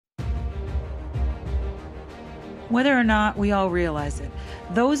Whether or not we all realize it,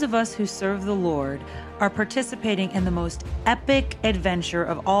 those of us who serve the Lord are participating in the most epic adventure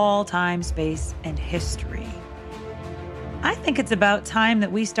of all time, space, and history. I think it's about time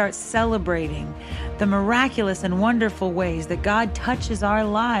that we start celebrating the miraculous and wonderful ways that God touches our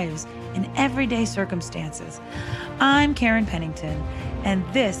lives in everyday circumstances. I'm Karen Pennington, and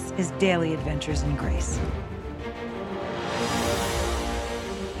this is Daily Adventures in Grace.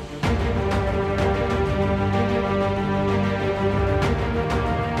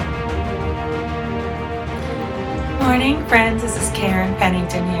 Morning, friends. This is Karen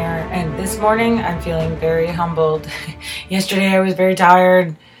Pennington here, and this morning I'm feeling very humbled. Yesterday I was very tired,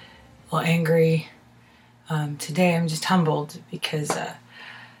 a little angry. Today I'm just humbled because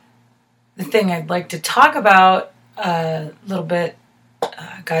the thing I'd like to talk about a little bit,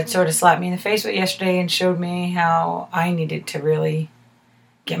 God sort of slapped me in the face with yesterday and showed me how I needed to really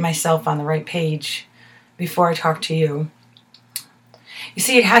get myself on the right page before I talk to you. You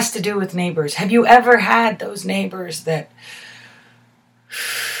see, it has to do with neighbors. Have you ever had those neighbors that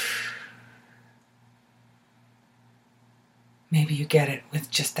maybe you get it with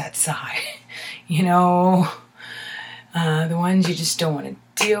just that sigh? You know, the ones you just don't want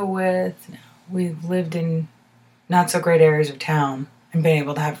to deal with. We've lived in not so great areas of town and been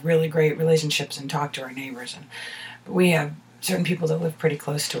able to have really great relationships and talk to our neighbors. But we have certain people that live pretty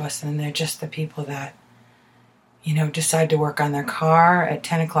close to us, and they're just the people that, you know, decide to work on their car at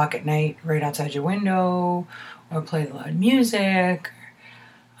 10 o'clock at night right outside your window, or play loud music.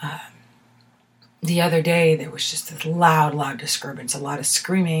 The other day, there was just this loud disturbance, a lot of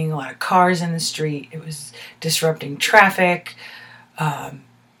screaming, a lot of cars in the street. It was disrupting traffic.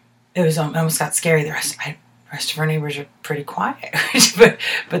 It almost got scary. The rest of our neighbors are pretty quiet,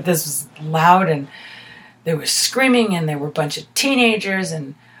 but this was loud, and there was screaming, and there were a bunch of teenagers,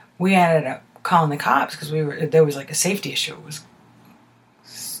 and we ended up calling the cops because there was like a safety issue. It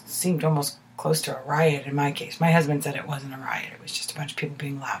seemed almost close to a riot in my case. My husband said it wasn't a riot. It was just a bunch of people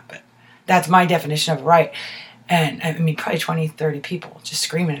being loud, but that's my definition of a riot. And I mean, probably 20, 30 people just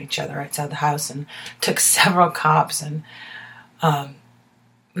screaming at each other outside the house, and took several cops. And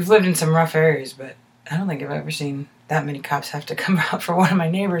we've lived in some rough areas, but I don't think I've ever seen that many cops have to come out for one of my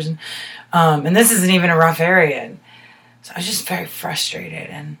neighbors. And this isn't even a rough area. And so I was just very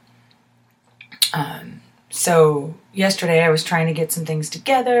frustrated. And so yesterday I was trying to get some things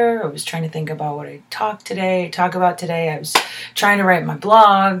together. I was trying to think about what I'd talk about today. I was trying to write my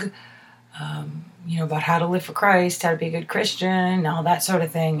blog, about how to live for Christ, how to be a good Christian, all that sort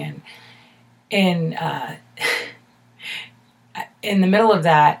of thing. And in the middle of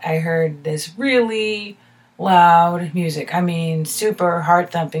that, I heard this really loud music. I mean, super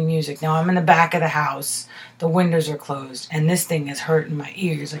heart-thumping music. Now I'm in the back of the house. The windows are closed, and this thing is hurting my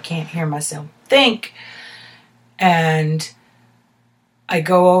ears. I can't hear myself think. And I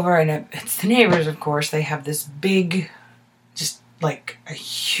go over, and it's the neighbors, of course. They have this big, just like a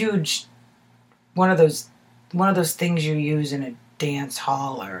huge, one of those things you use in a dance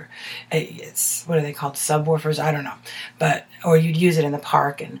hall, or it's, what are they called, subwoofers? I don't know, or you'd use it in the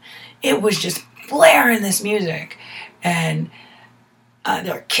park, and it was just blaring this music, and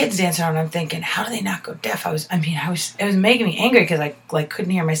there were kids dancing around. I'm thinking, how do they not go deaf? It was making me angry because I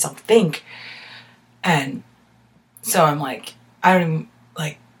couldn't hear myself think. And so I'm like, I don't even,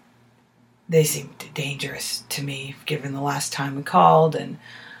 they seemed dangerous to me given the last time we called. And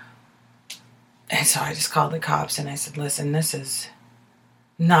so I just called the cops, and I said, listen, this is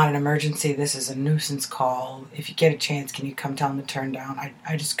not an emergency. This is a nuisance call. If you get a chance, can you come tell them to turn down?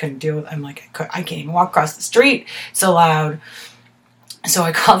 I just couldn't deal with it. I'm like, I can't even walk across the street. So loud. So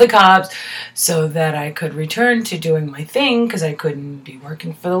I called the cops so that I could return to doing my thing, because I couldn't be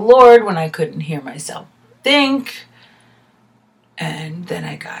working for the Lord when I couldn't hear myself think. And then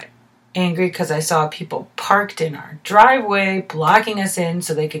I got angry because I saw people parked in our driveway, blocking us in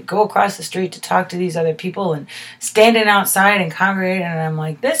so they could go across the street to talk to these other people, and standing outside and congregating. And I'm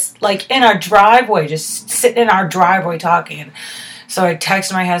like, this, in our driveway, just sitting in our driveway talking. And so I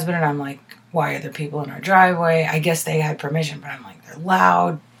texted my husband, and I'm like, why are there people in our driveway? I guess they had permission, but I'm like, they're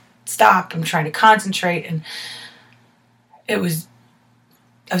loud. Stop. I'm trying to concentrate. And I was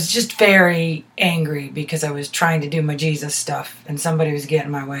just very angry because I was trying to do my Jesus stuff, and somebody was getting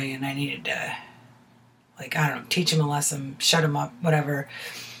in my way, and I needed to, teach him a lesson, shut him up, whatever.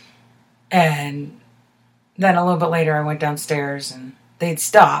 And then a little bit later, I went downstairs, and they'd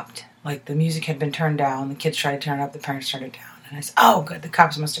stopped. The music had been turned down. The kids tried to turn it up. The parents turned it down. And I said, oh, good, the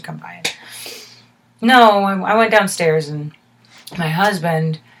cops must have come by. And no, I went downstairs, and my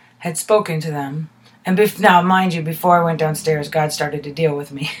husband had spoken to them. And now, mind you, before I went downstairs, God started to deal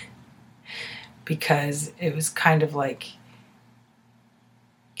with me. because it was kind of like,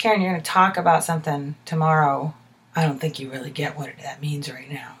 Karen, you're going to talk about something tomorrow. I don't think you really get what that means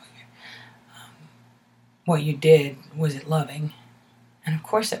right now. What you did, was it loving? And of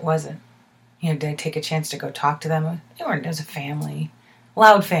course it wasn't. Did I take a chance to go talk to them? They weren't as a family,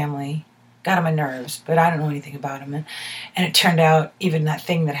 loud family, got on my nerves, but I don't know anything about them. And it turned out even that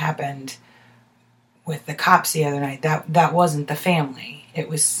thing that happened with the cops the other night, that wasn't the family. It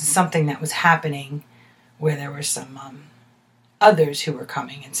was something that was happening where there were some others who were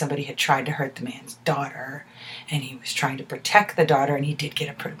coming, and somebody had tried to hurt the man's daughter, and he was trying to protect the daughter, and he did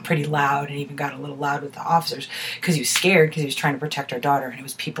get pretty loud, and even got a little loud with the officers because he was scared, because he was trying to protect our daughter, and it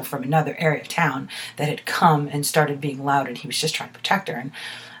was people from another area of town that had come and started being loud, and he was just trying to protect her.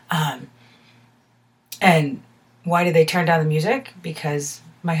 And why did they turn down the music? Because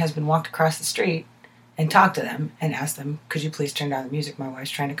my husband walked across the street and talked to them and asked them, could you please turn down the music? My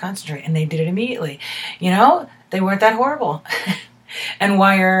wife's trying to concentrate. And they did it immediately. They weren't that horrible. And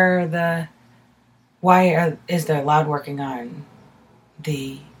is there loud working on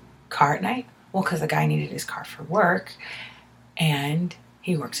the car at night? Well, because the guy needed his car for work, and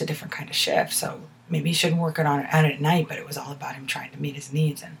he works a different kind of shift. So maybe he shouldn't work on it at night, but it was all about him trying to meet his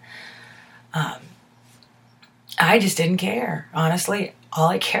needs. And I just didn't care. Honestly, all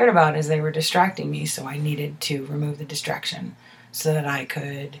I cared about is they were distracting me, so I needed to remove the distraction so that I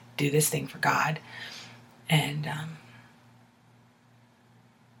could do this thing for God. And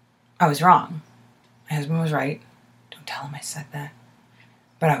I was wrong. My husband was right. Don't tell him I said that.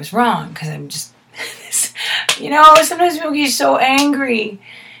 But I was wrong, because I'm just, sometimes people get so angry,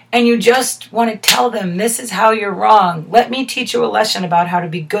 and you just want to tell them, this is how you're wrong. Let me teach you a lesson about how to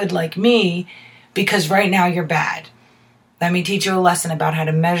be good like me, because right now you're bad. Let me teach you a lesson about how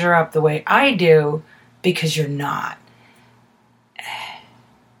to measure up the way I do, because you're not.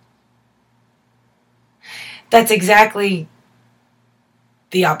 That's exactly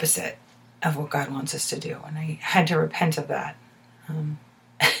the opposite of what God wants us to do. And I had to repent of that.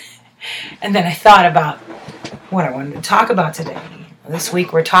 And then I thought about what I wanted to talk about today. This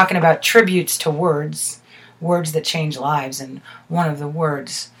week we're talking about tributes to words that change lives. And one of the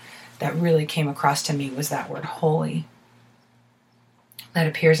words that really came across to me was that word holy. That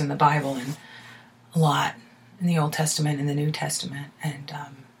appears in the Bible and a lot in the Old Testament and the New Testament. And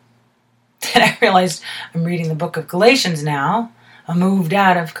then I realized I'm reading the book of Galatians now. I moved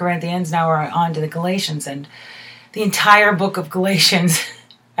out of Corinthians, now we're on to the Galatians. And the entire book of Galatians,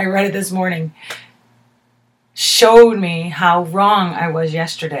 I read it this morning, showed me how wrong I was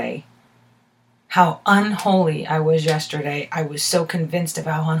yesterday. How unholy I was yesterday. I was so convinced of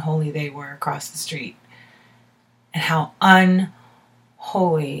how unholy they were across the street. And how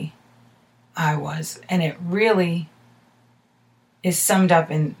unholy I was. And it really is summed up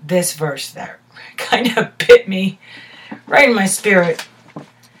in this verse that kind of bit me right in my spirit.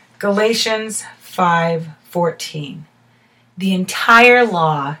 Galatians 5:14. The entire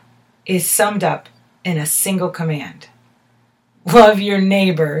law is summed up in a single command. Love your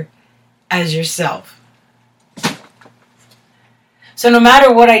neighbor as yourself. So no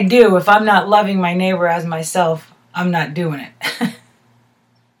matter what I do, if I'm not loving my neighbor as myself, I'm not doing it.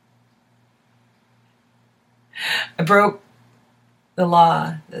 I broke the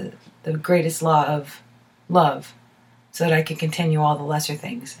law, the greatest law of love, so that I could continue all the lesser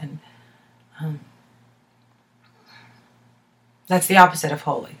things. And that's the opposite of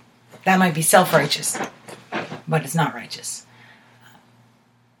holy. That might be self-righteous, but it's not righteous.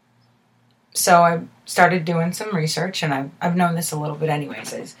 So I started doing some research, and I've known this a little bit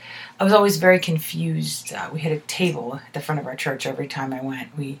anyways. I was always very confused. We had a table at the front of our church every time I went.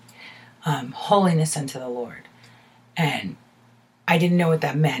 Holiness unto the Lord. And I didn't know what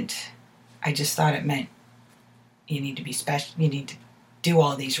that meant. I just thought it meant you need to be special. You need to do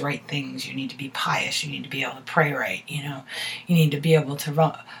all these right things. You need to be pious. You need to be able to pray right. You need to be able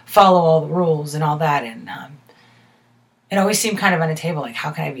to follow all the rules and all that. And it always seemed kind of on a table, like,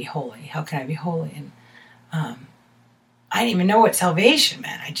 how can I be holy? How can I be holy? And I didn't even know what salvation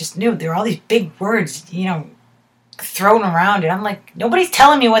meant. I just knew there were all these big words, thrown around. And I'm like, nobody's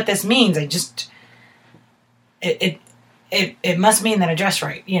telling me what this means. It must mean that I dress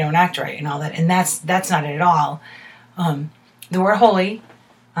right, and act right and all that. And that's not it at all. The word holy,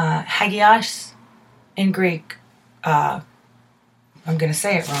 hagios in Greek, I'm going to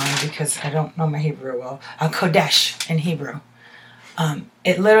say it wrong because I don't know my Hebrew well. Kodesh in Hebrew.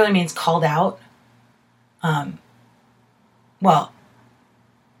 It literally means called out. Well,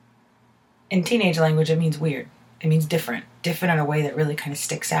 in teenage language, it means weird. It means different. Different in a way that really kind of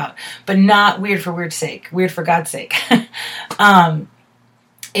sticks out. But not weird for weird's sake. Weird for God's sake.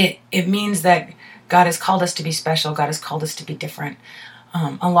 it means that God has called us to be special. God has called us to be different.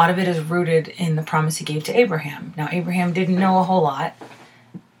 A lot of it is rooted in the promise he gave to Abraham. Now, Abraham didn't know a whole lot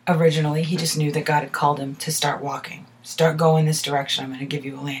originally. He just knew that God had called him to start walking. Start going this direction. I'm going to give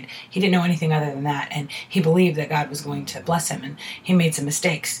you a land. He didn't know anything other than that. And he believed that God was going to bless him. And he made some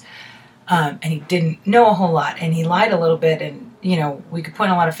mistakes. And he didn't know a whole lot. And he lied a little bit. And, we could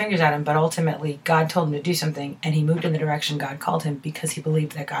point a lot of fingers at him. But ultimately, God told him to do something. And he moved in the direction God called him because he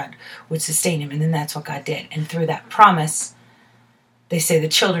believed that God would sustain him. And then that's what God did. And through that promise, they say the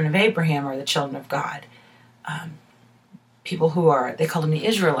children of Abraham are the children of God. People they called them the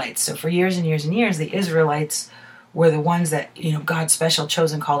Israelites. So for years and years and years, the Israelites were the ones that, God's special,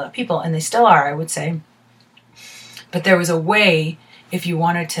 chosen, called out people. And they still are, I would say. But there was a way, if you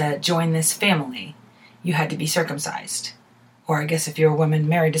wanted to join this family, you had to be circumcised. Or I guess if you're a woman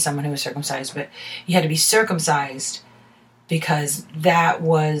married to someone who was circumcised, but you had to be circumcised because that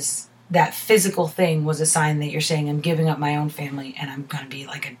physical thing was a sign that you're saying, I'm giving up my own family and I'm going to be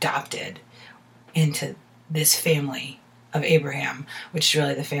adopted into this family of Abraham, which is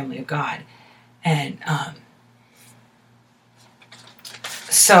really the family of God. And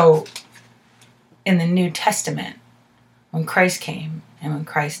so in the New Testament, when Christ came and when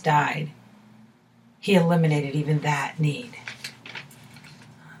Christ died, he eliminated even that need.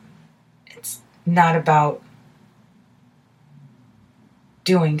 It's not about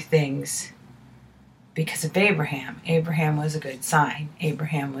doing things because of Abraham. Abraham was a good sign.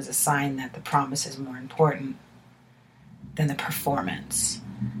 Abraham was a sign that the promise is more important than the performance.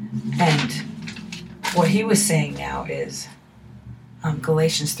 And what he was saying now is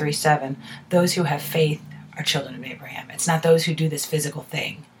Galatians 3:7, those who have faith are children of Abraham. It's not those who do this physical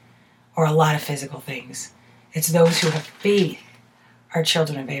thing or a lot of physical things. It's those who have faith are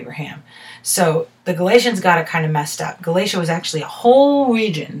children of Abraham. So the Galatians got it kind of messed up. Galatia was actually a whole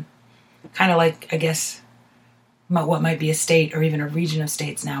region, kind of like, I guess, what might be a state or even a region of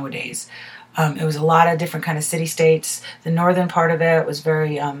states nowadays. It was a lot of different kind of city-states. The northern part of it was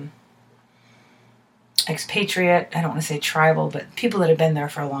very expatriate. I don't want to say tribal, but people that had been there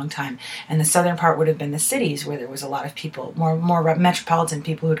for a long time. And the southern part would have been the cities where there was a lot of people, more metropolitan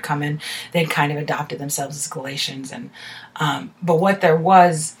people who had come in. They'd kind of adopted themselves as Galatians. And but what there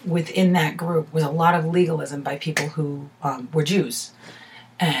was within that group was a lot of legalism by people who were Jews.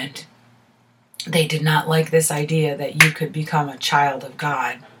 And they did not like this idea that you could become a child of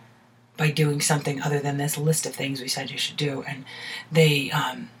God by doing something other than this list of things we said you should do. And they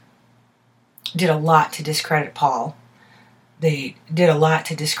did a lot to discredit Paul. They did a lot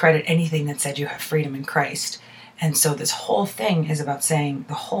to discredit anything that said you have freedom in Christ. And so this whole thing is about saying,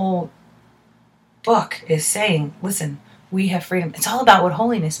 the whole book is saying, listen, we have freedom. It's all about what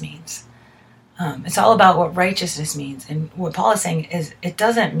holiness means. It's all about what righteousness means. And what Paul is saying is, it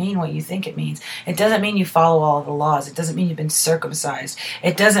doesn't mean what you think it means. It doesn't mean you follow all of the laws. It doesn't mean you've been circumcised.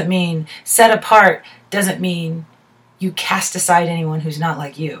 It doesn't mean set apart. Doesn't mean you cast aside anyone who's not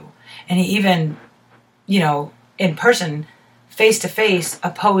like you. And he even, in person, face to face,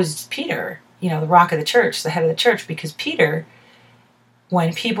 opposed Peter, the rock of the church, the head of the church, because Peter,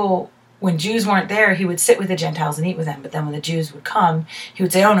 when Jews weren't there, he would sit with the Gentiles and eat with them. But then when the Jews would come, he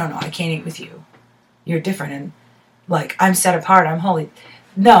would say, oh, no, I can't eat with you. You're different. And I'm set apart. I'm holy.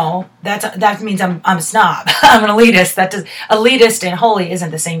 No, that means I'm a snob. I'm an elitist. Elitist and holy isn't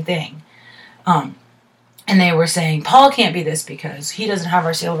the same thing. And they were saying, Paul can't be this because he doesn't have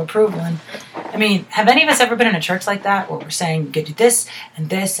our seal of approval. And have any of us ever been in a church like that where we're saying, you could do this and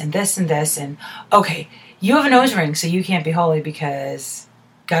this and this and this. And okay, you have a nose ring, so you can't be holy because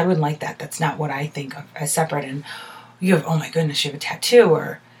God wouldn't like that. That's not what I think of as separate. And you have, oh my goodness, you have a tattoo,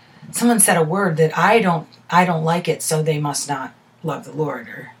 or someone said a word that I don't like it, so they must not love the Lord.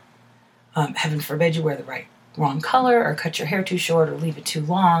 Or heaven forbid you wear the wrong color, or cut your hair too short, or leave it too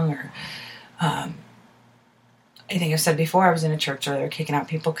long, or I think I've said before, I was in a church where they were kicking out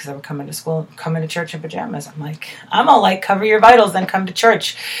people because they were coming to church in pajamas. I'm all like, cover your vitals, then come to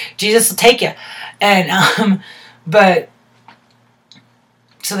church. Jesus will take you. And, but,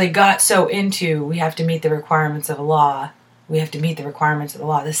 so they got so into, we have to meet the requirements of the law. We have to meet the requirements of the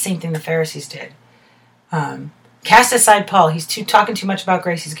law. The same thing the Pharisees did. Cast aside Paul. He's talking too much about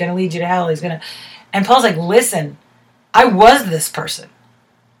grace. He's going to lead you to hell. And Paul's like, listen, I was this person.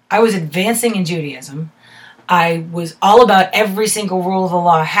 I was advancing in Judaism. I was all about every single rule the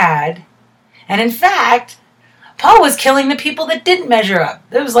law had. And in fact, Paul was killing the people that didn't measure up.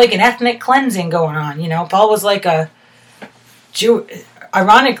 There was like an ethnic cleansing going on. Paul was like a Jew.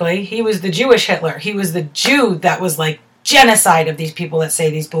 Ironically, he was the Jewish Hitler. He was the Jew that was like genocide of these people that say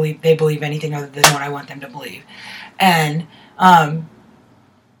they believe anything other than what I want them to believe. And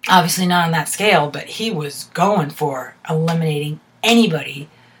Obviously not on that scale, but he was going for eliminating anybody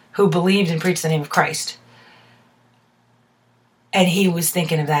who believed and preached the name of Christ. And he was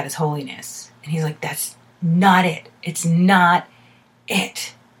thinking of that as holiness. And he's like, that's not it. It's not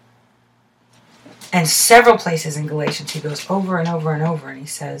it. And several places in Galatians, he goes over and over and over, and he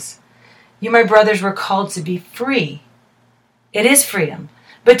says, you, my brothers, were called to be free. It is freedom.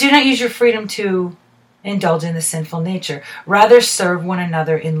 But do not use your freedom to indulge in the sinful nature. Rather, serve one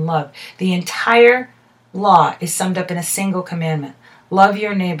another in love. The entire law is summed up in a single commandment. Love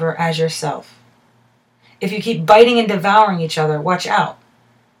your neighbor as yourself. If you keep biting and devouring each other, watch out,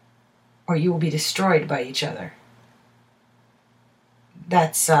 or you will be destroyed by each other.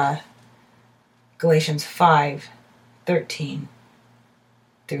 That's Galatians 5:13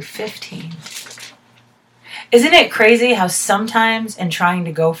 through 15. Isn't it crazy how sometimes in trying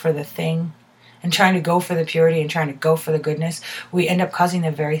to go for the thing, and trying to go for the purity, and trying to go for the goodness, we end up causing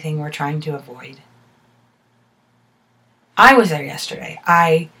the very thing we're trying to avoid? I was there yesterday.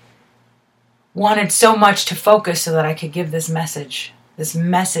 I wanted so much to focus so that I could give this message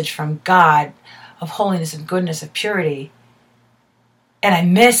from God of holiness, of goodness, of purity. And I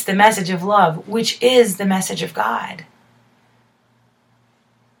missed the message of love, which is the message of God.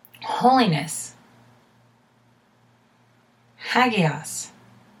 Holiness. Hagios.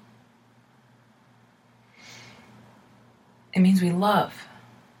 It means we love.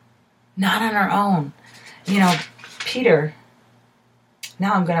 Not on our own. You know, Peter...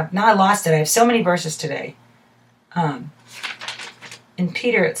 Now I lost it. I have so many verses today. In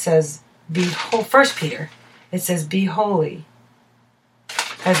Peter it says, First Peter, it says, be holy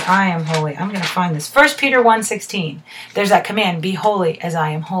as I am holy. I'm going to find this. 1 Peter 1:16. There's that command, be holy as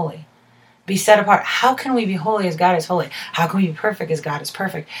I am holy. Be set apart. How can we be holy as God is holy? How can we be perfect as God is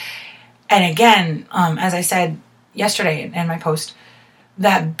perfect? And again, as I said yesterday in my post,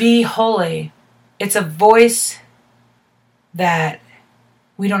 that be holy, it's a voice that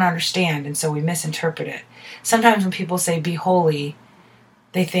we don't understand, and so we misinterpret it. Sometimes when people say be holy,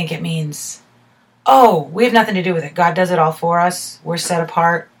 they think it means, oh, we have nothing to do with it. God does it all for us. We're set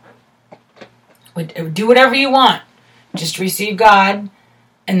apart. We do whatever you want. Just receive God,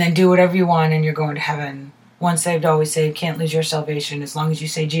 and then do whatever you want, and you're going to heaven. Once saved, always saved. Can't lose your salvation. As long as you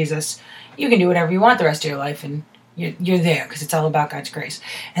say Jesus, you can do whatever you want the rest of your life, and you're there, because it's all about God's grace.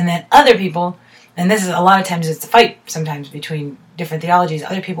 And then other people... And this is a lot of times it's a fight sometimes between different theologies.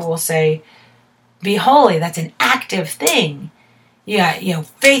 Other people will say, be holy. That's an active thing. Yeah,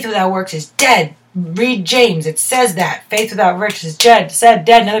 faith without works is dead. Read James. It says that. Faith without works is dead.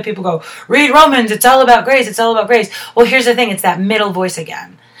 And other people go, read Romans. It's all about grace. It's all about grace. Well, here's the thing. It's that middle voice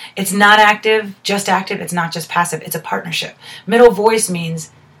again. It's not active, just active. It's not just passive. It's a partnership. Middle voice means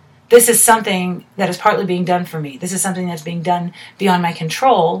this is something that is partly being done for me. This is something that's being done beyond my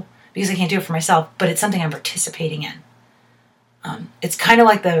control, because I can't do it for myself, but it's something I'm participating in. It's kind of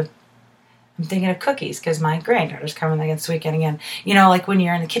like I'm thinking of cookies, because my granddaughter's coming this weekend again. You know, like when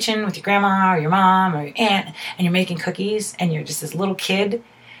you're in the kitchen with your grandma or your mom or your aunt, and you're making cookies, and you're just this little kid,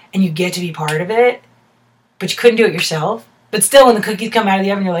 and you get to be part of it, but you couldn't do it yourself. But still, when the cookies come out of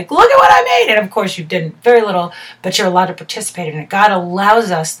the oven, you're like, look at what I made! And of course you didn't, very little, but you're allowed to participate in it. God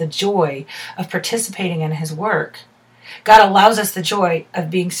allows us the joy of participating in His work. God allows us the joy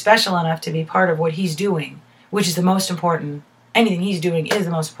of being special enough to be part of what He's doing, which is the most important. Anything He's doing is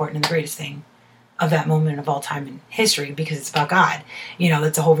the most important and the greatest thing of that moment of all time in history, because it's about God.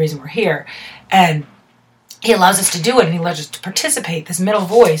 That's the whole reason we're here. And He allows us to do it, and He allows us to participate, this middle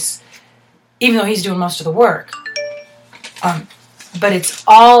voice, even though He's doing most of the work. But it's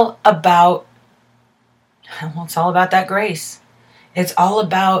all about that grace. It's all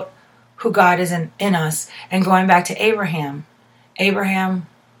about who God is in us. And going back to Abraham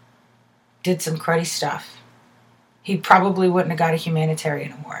did some cruddy stuff. He probably wouldn't have got a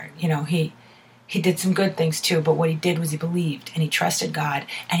humanitarian award. He did some good things too, but what he did was he believed, and he trusted God,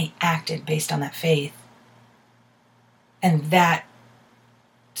 and he acted based on that faith. And that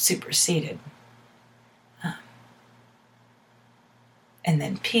superseded. And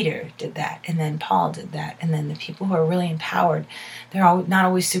then Peter did that, and then Paul did that, and then the people who are really empowered, they're not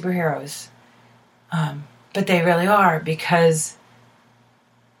always superheroes, but they really are, because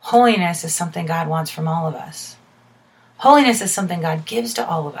holiness is something God wants from all of us. Holiness is something God gives to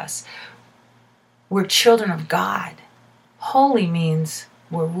all of us. We're children of God. Holy means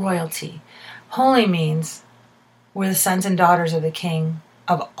we're royalty. Holy means we're the sons and daughters of the King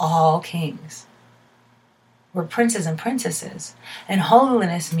of all kings. We're princes and princesses. And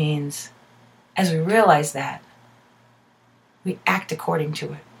holiness means, as we realize that, we act according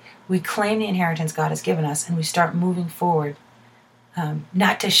to it. We claim the inheritance God has given us, and we start moving forward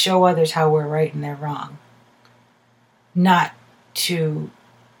Not to show others how we're right and they're wrong. Not to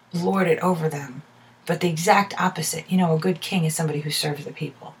lord it over them, but the exact opposite. A good king is somebody who serves the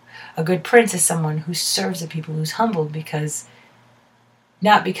people. A good prince is someone who serves the people, who's humbled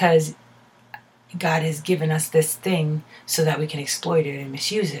not because God has given us this thing so that we can exploit it and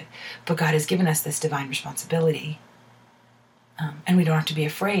misuse it, but God has given us this divine responsibility. And we don't have to be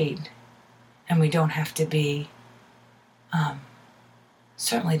afraid. And we don't have to be,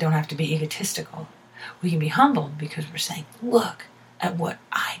 certainly don't have to be egotistical. We can be humbled because we're saying, look at what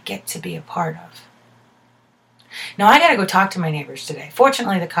I get to be a part of. Now, I got to go talk to my neighbors today.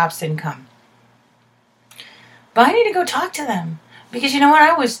 Fortunately, the cops didn't come. But I need to go talk to them because you know what?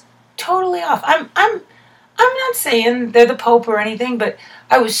 I was totally off. I'm not saying they're the Pope or anything, but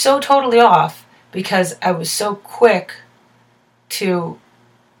I was so totally off because I was so quick to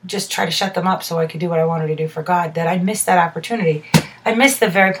just try to shut them up so I could do what I wanted to do for God that I missed that opportunity. I missed the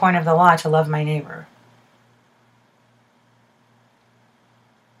very point of the law to love my neighbor.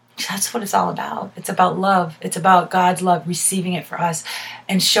 That's what it's all about. It's about love. It's about God's love, receiving it for us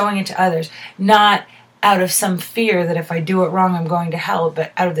and showing it to others. Not out of some fear that if I do it wrong, I'm going to hell,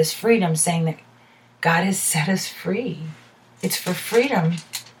 but out of this freedom, saying that God has set us free. It's for freedom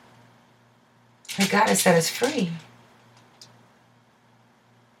that God has set us free.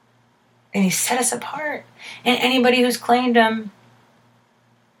 And He set us apart. And anybody who's claimed Him,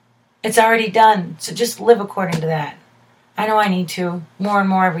 it's already done. So just live according to that. I know I need to, more and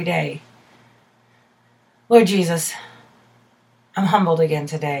more every day. Lord Jesus, I'm humbled again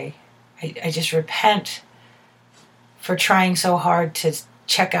today. I just repent for trying so hard to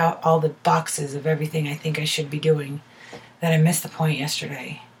check out all the boxes of everything I think I should be doing, that I missed the point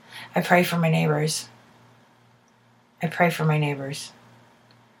yesterday. I pray for my neighbors. I pray for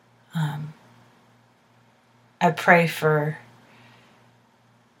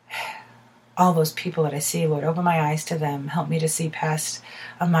all those people that I see. Lord, open my eyes to them. Help me to see past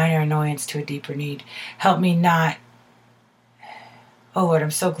a minor annoyance to a deeper need. Help me not... Oh, Lord,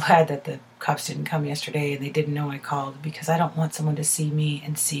 I'm so glad that the cops didn't come yesterday and they didn't know I called, because I don't want someone to see me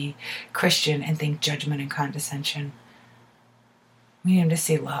and see Christian and think judgment and condescension. We need them to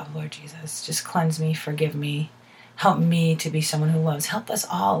see love, Lord Jesus. Just cleanse me, forgive me. Help me to be someone who loves. Help us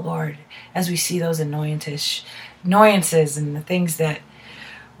all, Lord, as we see those annoyances and the things that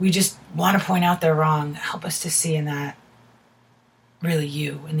we just want to point out they're wrong. Help us to see in that really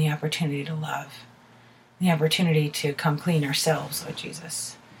you, and the opportunity to love, the opportunity to come clean ourselves, Lord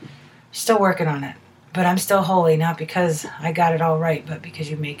Jesus. Still working on it, but I'm still holy, not because I got it all right, but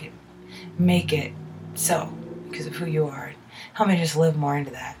because you make it so, because of who you are. Help me just live more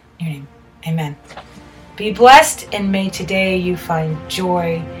into that. In your name, amen. Be blessed, and may today you find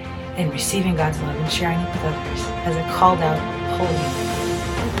joy in receiving God's love and sharing it with others as a called out, holy